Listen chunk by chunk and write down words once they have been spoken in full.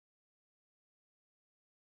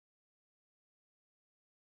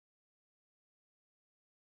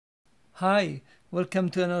Hi,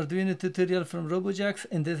 welcome to an Arduino tutorial from Robojax.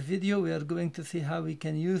 In this video we are going to see how we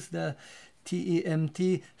can use the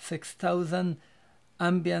TEMT6000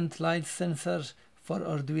 Ambient Light Sensor for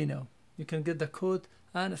Arduino. You can get the code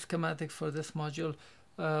and schematic for this module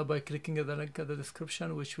by clicking the link in the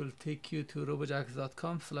description, which will take you to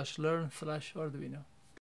robojax.com/learn/Arduino.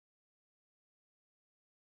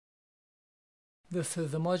 This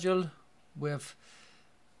is the module. We have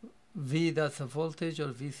V, that's a voltage,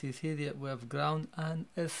 or VCC, we have ground, and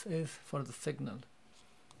S is for the signal.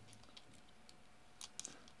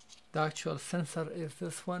 The actual sensor is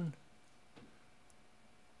this one,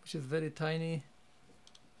 which is very tiny.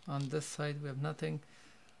 On this side we have nothing.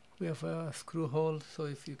 We have a screw hole, so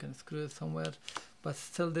if you can screw it somewhere, but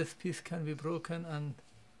still this piece can be broken and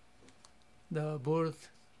the board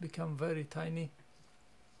become very tiny.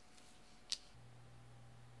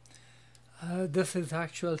 This is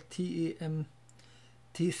actual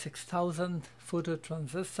TEMT6000 photo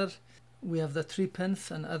transistor. We have the 3 pins,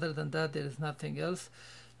 and other than that there is nothing else.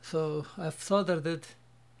 So I've soldered it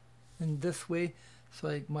in this way,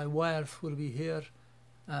 so my wires will be here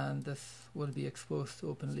and this will be exposed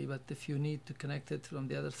openly, but if you need to connect it from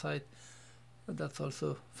the other side, that's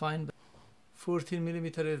also fine. 14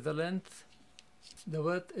 millimeter is the length, the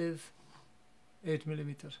width is 8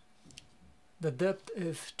 millimeter. The depth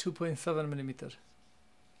is 2.7 millimeter,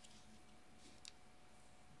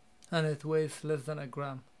 and it weighs less than a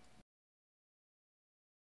gram.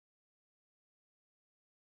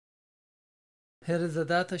 Here is the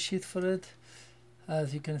data sheet for it.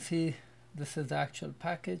 As you can see, this is the actual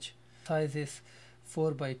package. Size is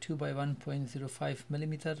 4 by 2 by 1.05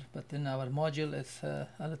 millimeter, but in our module it's a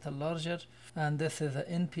little larger. And this is the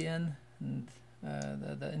NPN, and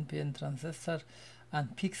the NPN transistor.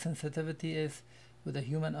 And peak sensitivity is, with a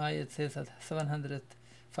human eye, it says at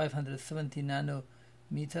 570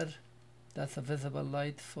 nanometer. That's a visible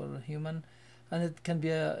light for a human, and it can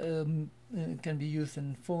be used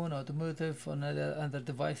in phone, automotive, or other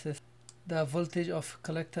devices. The voltage of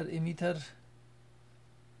collector emitter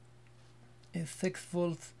is 6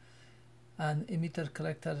 volts, and emitter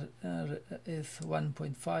collector is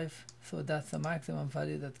 1.5. So that's the maximum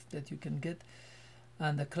value that you can get.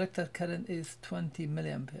 And the collector current is 20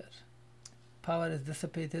 milliampere. Power is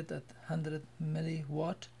dissipated at 100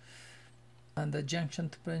 milliwatt, and the junction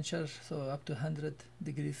temperature, so up to 100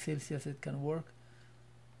 degrees Celsius it can work.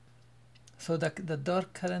 So the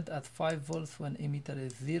dark current at 5 volts when emitter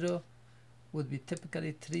is 0 would be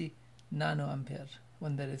typically 3 nanoampere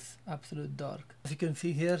when there is absolute dark. As you can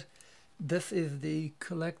see here, this is the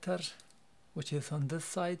collector, which is on this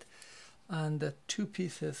side, and the 2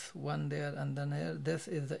 pieces, one there and then here, this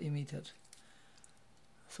is the emitter.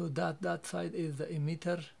 So that side is the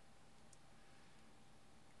emitter,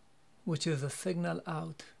 which is the signal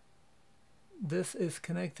out. This is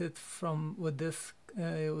connected with this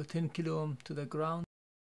 10 kilo ohm to the ground.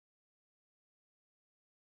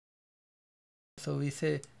 So we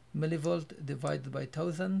say millivolt divided by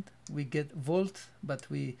 1000, we get volts, but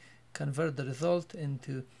we convert the result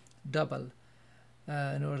into double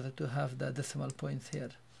in order to have the decimal points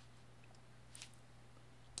here.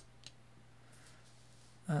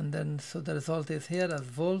 And then so the result is here as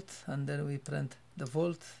volts, and then we print the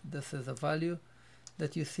volts. This is the value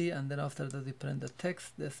that you see, and then after that we print the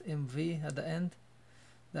text, this MV at the end,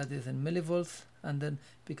 that is in millivolts. And then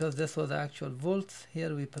because this was the actual volts,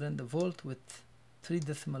 here we print the volt with 3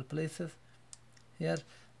 decimal places here,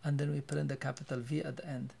 and then we print the capital V at the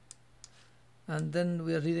end. And then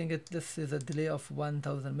we are reading it. This is a delay of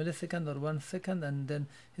 1000 milliseconds or 1 second, and then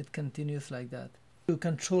it continues like that. To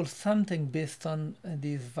control something based on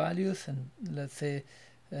these values, and let's say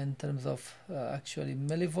in terms of actually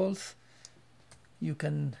millivolts, you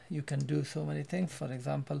can do so many things. For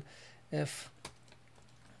example, if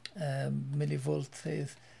millivolt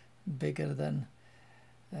is bigger than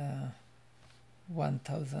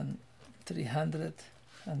 1300,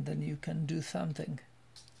 and then you can do something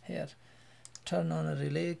here. Turn on a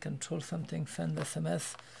relay, control something, send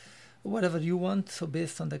SMS, whatever you want. So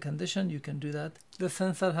based on the condition you can do that. The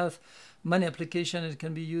sensor has many applications. It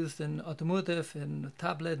can be used in automotive, in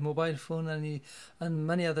tablet, mobile phone, and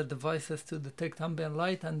many other devices to detect ambient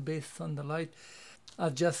light, and based on the light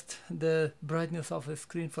adjust the brightness of the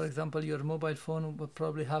screen. For example, your mobile phone will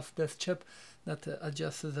probably have this chip that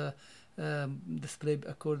adjusts the display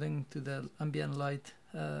according to the ambient light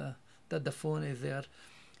that the phone is there.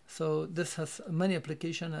 So this has many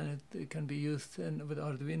applications, and it can be used with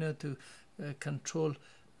Arduino to control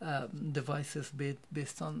devices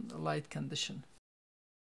based on light condition.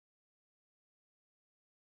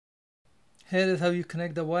 Here is how you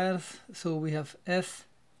connect the wires. So we have S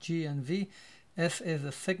G and V. S is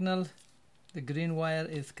the signal. The green wire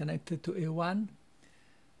is connected to A1.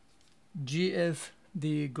 G is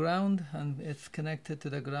the ground and it's connected to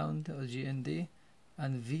the ground, or G and D.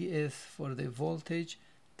 And V is for the voltage.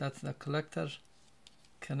 That's the collector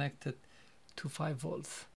connected to 5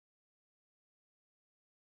 volts.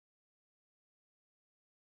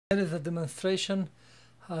 Here is a demonstration.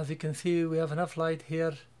 As you can see, we have enough light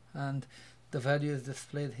here and the value is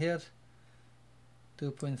displayed here,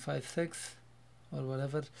 2.56 or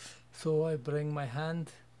whatever. So I bring my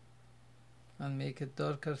hand and make it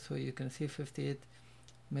darker so you can see 58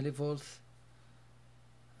 millivolts,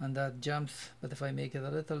 and that jumps. But if I make it a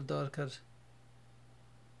little darker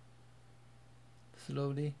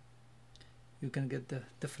slowly, you can get the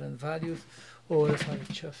different values. Or if I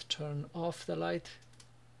just turn off the light,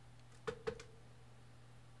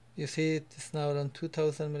 you see it's now around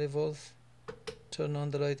 2000 millivolts. Turn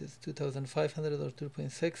on the light, it's 2500 or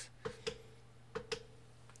 2.6.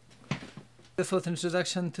 This was an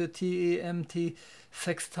introduction to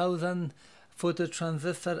TEMT6000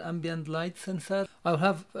 phototransistor ambient light sensor. I'll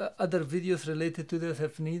have other videos related to this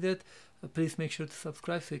if needed. Please make sure to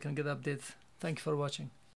subscribe so you can get updates. Thank you for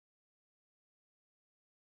watching.